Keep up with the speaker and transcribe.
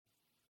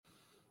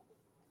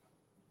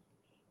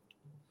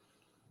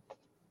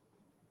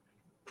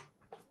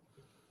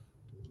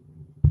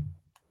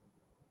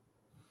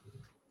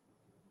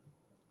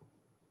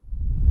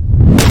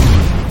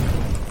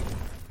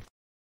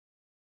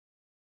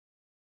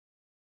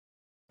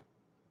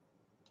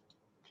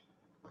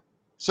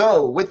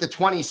So, with the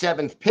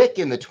 27th pick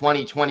in the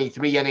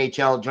 2023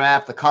 NHL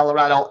draft, the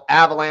Colorado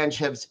Avalanche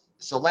have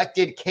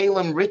selected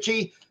Calum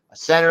Ritchie, a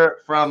center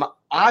from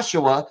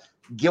Oshawa.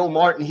 Gil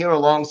Martin here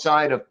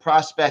alongside of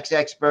prospects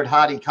expert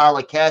Hadi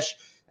Kalakesh.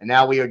 And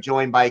now we are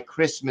joined by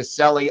Chris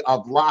Maselli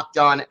of Locked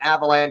On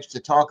Avalanche to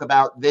talk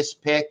about this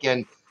pick.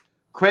 And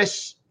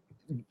Chris,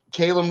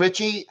 Calum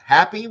Ritchie,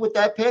 happy with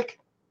that pick?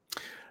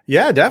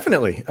 Yeah,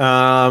 definitely.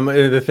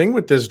 The thing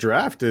with this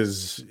draft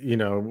is,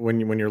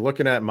 when you're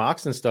looking at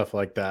mocks and stuff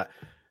like that,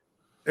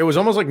 it was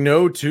almost like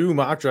no two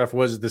mock draft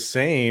was the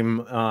same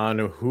on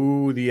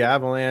who the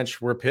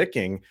Avalanche were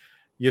picking.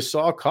 You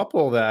saw a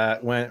couple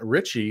that went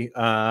Ritchie,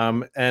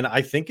 and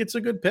I think it's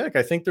a good pick.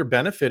 I think they're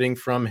benefiting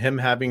from him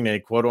having a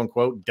quote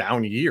unquote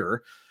down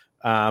year.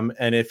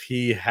 And if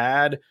he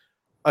had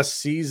a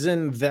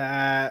season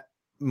that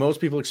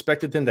most people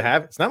expected him to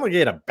have, it's not like he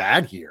had a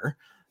bad year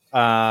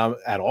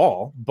at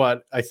all,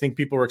 but I think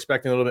people were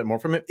expecting a little bit more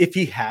from him. If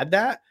he had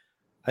that,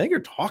 I think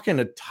you're talking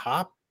a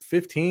top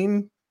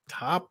 15,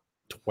 top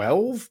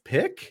 12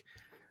 pick.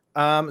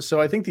 So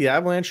I think the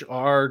Avalanche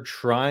are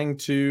trying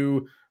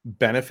to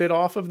benefit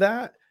off of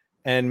that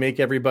and make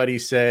everybody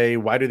say,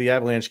 why do the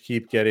Avalanche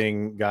keep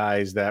getting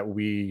guys that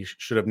we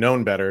should have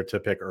known better to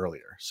pick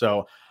earlier?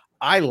 So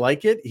I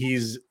like it.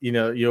 He's,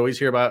 you always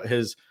hear about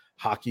his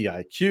hockey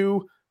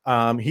IQ.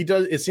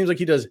 It seems like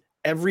he does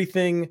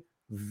everything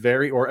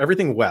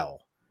everything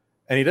well.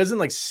 And he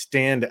doesn't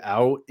stand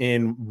out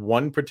in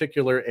one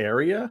particular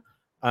area.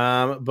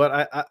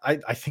 But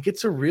I think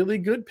it's a really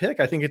good pick.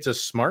 I think it's a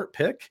smart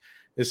pick.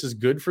 This is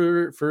good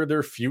for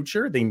their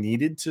future. They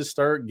needed to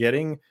start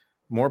getting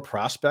more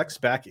prospects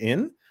back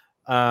in.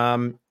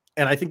 And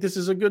I think this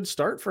is a good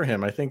start for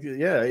him. I think,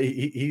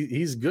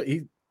 he's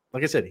good.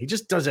 Like I said, he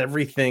just does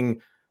everything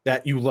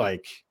that you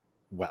like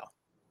well.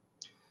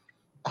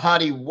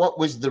 Hadi, what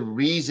was the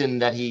reason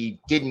that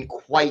he didn't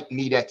quite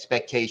meet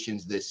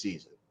expectations this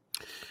season?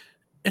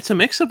 It's a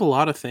mix of a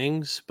lot of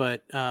things,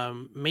 but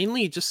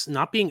mainly just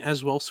not being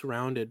as well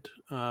surrounded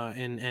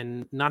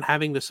and not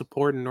having the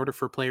support in order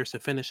for players to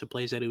finish the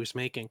plays that he was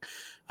making.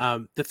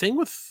 The thing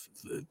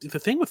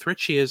with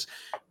Ritchie is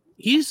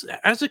he's,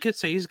 as the kids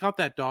say, he's got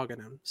that dog in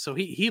him. So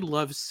he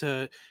loves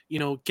to,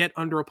 get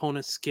under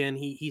opponent's skin.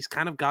 He's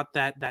kind of got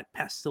that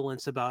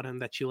pestilence about him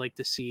that you like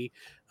to see.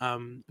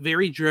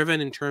 Very driven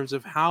in terms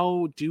of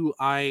how do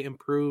I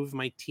improve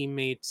my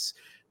teammates'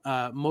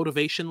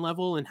 motivation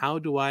level, and how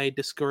do I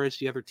discourage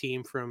the other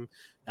team from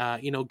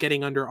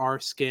getting under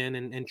our skin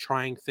and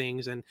trying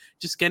things and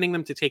just getting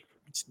them to take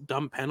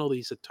dumb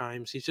penalties at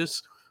times.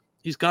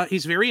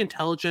 He's very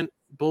intelligent,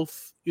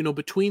 both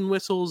between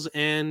whistles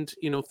and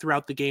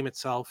throughout the game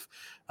itself,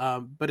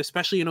 but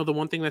especially the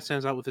one thing that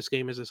stands out with this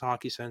game is his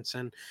hockey sense.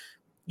 And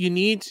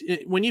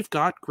when you've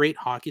got great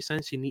hockey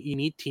sense, you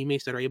need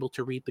teammates that are able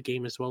to read the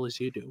game as well as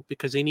you do,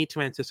 because they need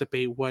to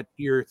anticipate what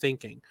you're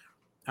thinking.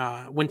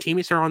 When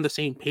teammates are on the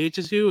same page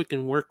as you, it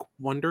can work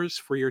wonders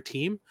for your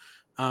team.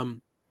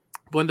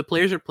 When the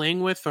players you're playing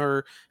with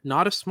are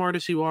not as smart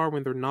as you are,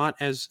 when they're not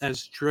as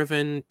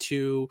driven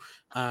to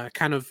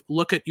kind of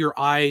look at your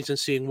eyes and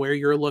seeing where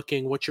you're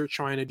looking, what you're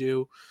trying to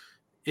do,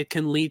 it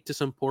can lead to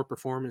some poor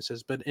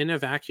performances. But in a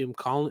vacuum,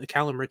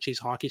 Calum Ritchie's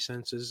hockey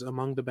sense is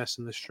among the best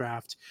in this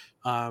draft.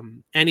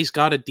 And he's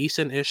got a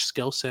decent-ish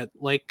skill set.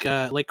 Like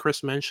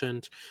Chris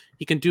mentioned,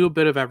 he can do a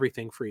bit of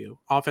everything for you.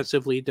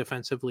 Offensively,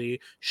 defensively,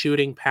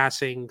 shooting,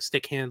 passing,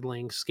 stick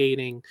handling,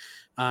 skating.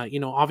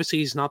 Obviously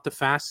he's not the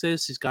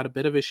fastest. He's got a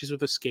bit of issues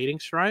with his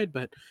skating stride,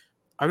 but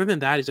other than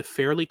that, he's a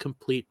fairly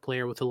complete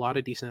player with a lot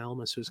of decent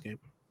elements to his game.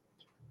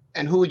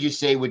 And who would you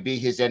say would be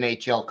his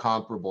NHL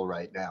comparable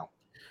right now?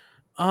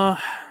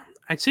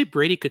 I'd say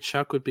Brady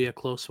Tkachuk would be a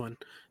close one.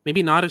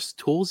 Maybe not as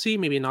toolsy,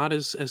 maybe not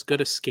as good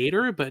a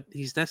skater, but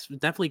he's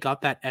definitely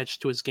got that edge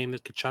to his game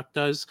that Tkachuk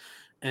does,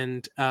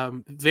 and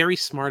very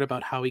smart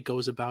about how he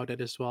goes about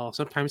it as well.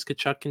 Sometimes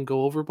Tkachuk can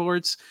go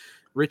overboards.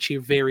 Ritchie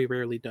very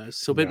rarely does.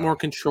 So a bit more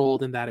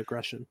controlled in that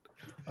aggression.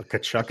 A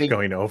Tkachuk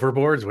going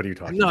overboards? What are you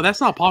talking about? No,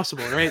 that's not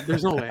possible, right?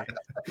 There's no way.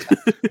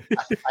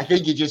 I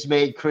think you just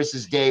made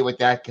Chris's day with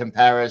that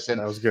comparison.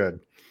 That was good.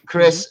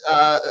 Chris,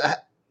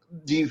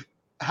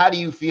 how do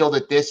you feel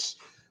that this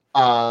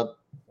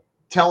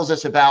tells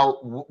us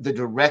about the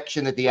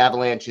direction that the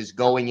Avalanche is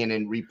going in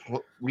and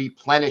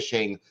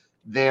replenishing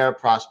their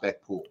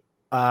prospect pool?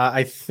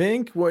 I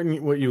think what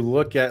you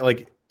look at,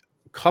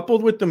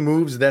 coupled with the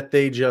moves that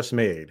they just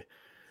made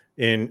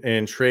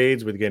in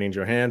trades with getting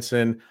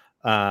Johansson,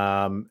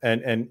 and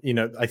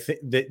I think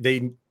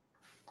they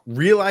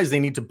realize they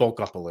need to bulk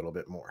up a little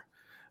bit more.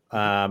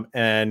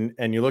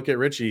 And you look at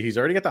Ritchie, he's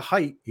already got the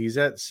height. He's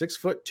at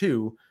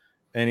 6'2".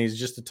 And he's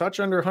just a touch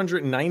under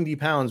 190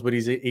 pounds, but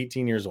he's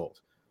 18 years old.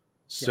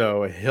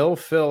 So he'll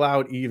fill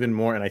out even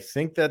more. And I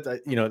think that,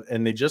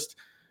 and they just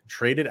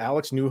traded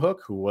Alex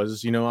Newhook, who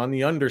was, on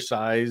the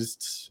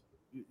undersized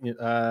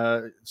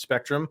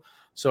spectrum.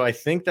 So I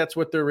think that's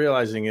what they're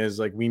realizing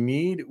is we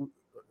need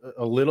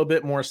a little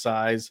bit more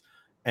size.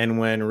 And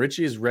when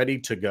Ritchie is ready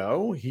to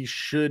go, he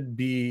should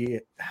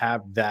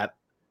have that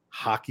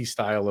hockey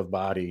style of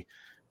body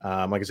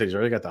Like I said, he's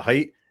already got the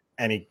height,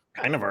 and he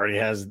kind of already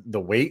has the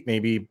weight.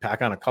 Maybe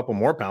pack on a couple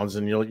more pounds,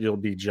 and you'll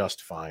be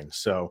just fine.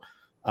 So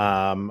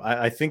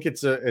I think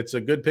it's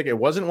a good pick. It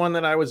wasn't one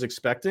that I was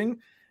expecting,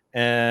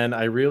 and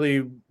I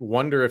really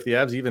wonder if the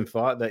Avs even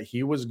thought that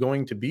he was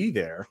going to be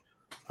there.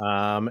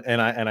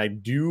 And I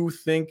do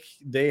think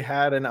they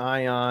had an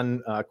eye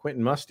on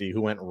Quentin Musty,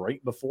 who went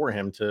right before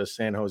him to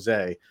San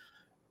Jose.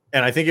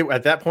 And I think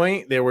at that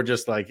point, they were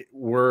just like,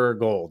 we're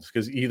gold,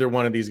 because either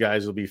one of these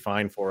guys will be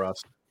fine for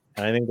us.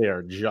 And I think they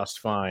are just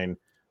fine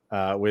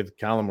with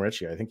Calum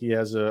Ritchie. I think he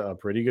has a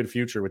pretty good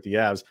future with the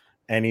Avs,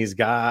 and he's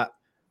got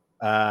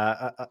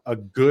a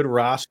good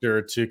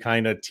roster to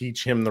kind of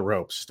teach him the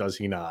ropes, does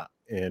he not,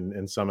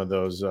 in some of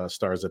those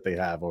stars that they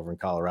have over in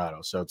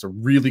Colorado. So it's a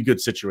really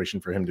good situation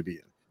for him to be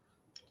in.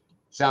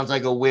 Sounds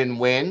like a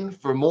win-win.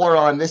 For more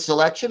on this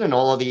selection and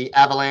all of the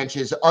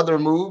Avalanche's other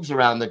moves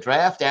around the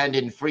draft and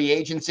in free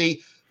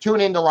agency, tune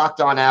into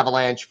Locked On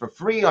Avalanche for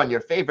free on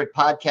your favorite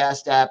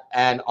podcast app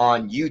and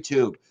on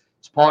YouTube.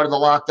 It's part of the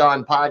Locked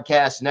On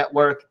Podcast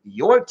Network,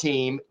 your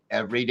team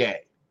every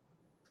day.